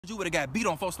You would have got beat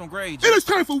on Folks No Grade, G. It is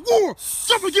time for war!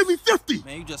 Drop and give me 50!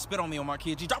 Man, you just spit on me on my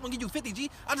kid, G. Drop and give you 50, G.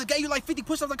 I just gave you like 50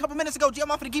 push-ups a couple minutes ago, G. I'm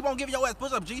not finna keep on giving your ass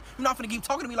push-ups, G. You're not finna keep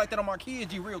talking to me like that on my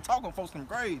kid, G. Real talk on Folks No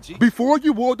Grade, G. Before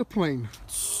you board the plane,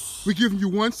 we're giving you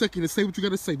 1 second to say what you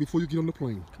gotta say before you get on the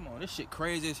plane. Come on, this shit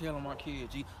crazy as hell on my kid,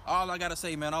 G. All I gotta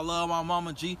say, man, I love my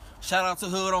mama, G. Shout out to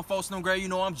Hood on Folks No Grade. You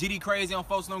know I'm GD crazy on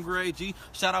Folks No Grade, G.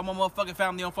 Shout out my motherfucking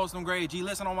family on Folks No Grade, G.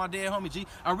 Listen on my dead homie, G.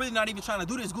 I'm really not even trying to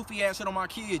do this goofy ass shit on my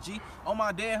kid, G. On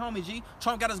my dead homie, G.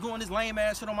 Trump got us doing this lame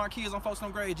ass shit on my kids on Folks No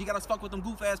Grade, G. Got us fuck with them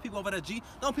goof ass people over there, G.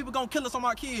 Them people gonna kill us on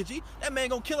my kids, G. That man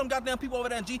gonna kill them goddamn people over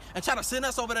there, G. And try to send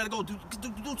us over there to go do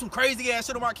some crazy ass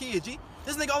shit on my kids, G.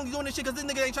 This nigga only doing this shit because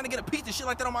this nigga ain't trying to get a piece of shit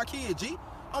like that on my kid, G.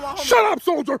 On my homie. Shut up,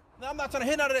 soldier! Now, I'm not trying to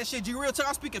hit none of that shit, G. Real talk,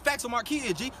 I'm speaking facts on my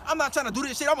kid, G. I'm not trying to do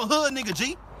this shit. I'm a hood nigga,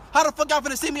 G. How the fuck y'all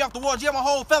finna see me off the wall, G? I'm a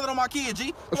whole feather on my kid,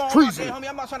 G. That's treason. Homie,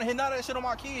 I'm not trying to hit none of that shit on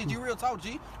my kid, G. Real talk,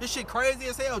 G. This shit crazy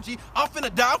as hell, G. I'm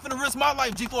finna die. I'm finna risk my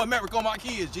life, G, for America on my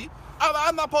kids, G.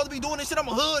 I'm not supposed to be doing this shit. I'm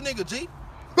a hood nigga, G.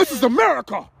 This is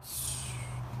America!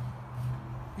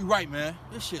 You right, man.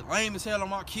 This shit lame as hell on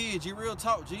my kid, G. Real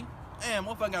talk, G. Damn,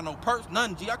 motherfucker got no purse,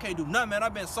 nothing, G. I can't do nothing, man.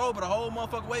 I've been sober the whole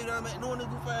motherfucking way, man. Doing this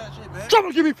goof ass shit, man. Drop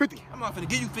and give me 50! I'm not finna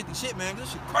give you 50 shit, man.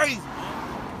 This shit crazy, man.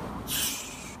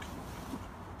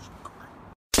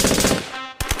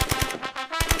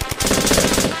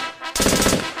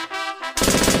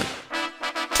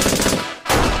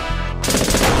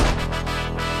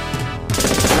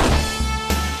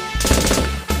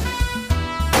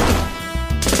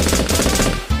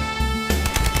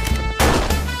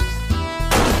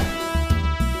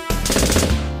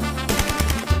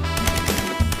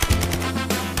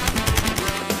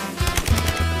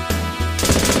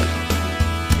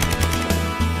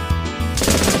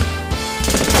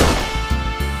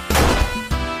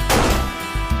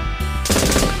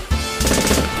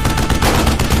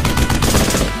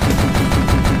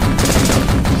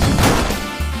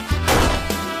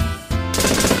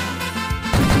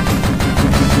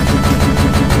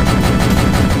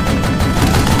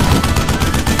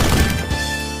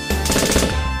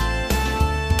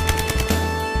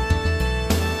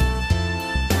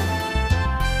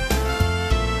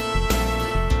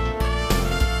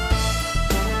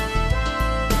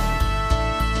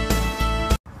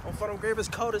 Grave is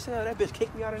cold as hell. That bitch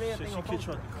kicked me out of there.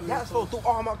 Y'all supposed to threw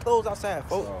all my clothes outside,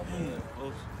 folks. Oh, man,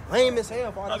 folks. Lame as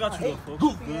hell, folks. I got you, folks.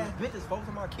 Goofy ass bitches, folks,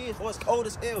 and my kids. Folks, it's cold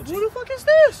as hell. Who the fuck is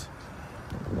this?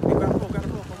 Hey, got a phone.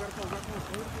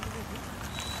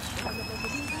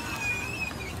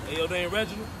 Hey, your name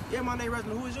Reginald? Yeah, my name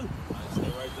Reginald. Who is you? Stay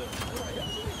right there.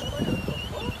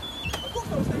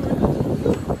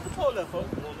 Who told that, folks?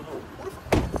 You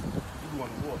going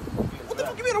to war? What the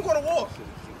fuck you mean I'm going to war?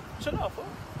 Shut up, folks.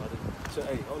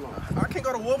 Hey, hold on. I can't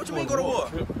go to war. What you mean go to war?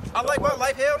 I like my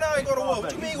life. Hell no, I ain't going to war.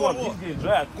 What you mean going to war? He's getting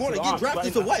drafted. Going to get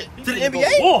drafted to what? To the NBA?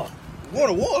 NBA? War. Going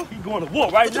to war? He's going to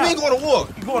war right now. What you mean going to war?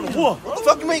 He's going to war. What the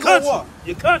fuck you mean going to war?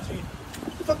 Your country.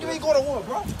 What the fuck you mean going to war,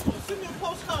 bro? Send me a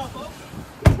postcard, folks.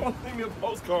 Send me a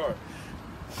postcard.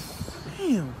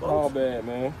 Damn, folks. Oh, bad,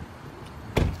 man.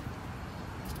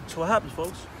 That's what happens,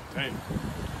 folks. Damn.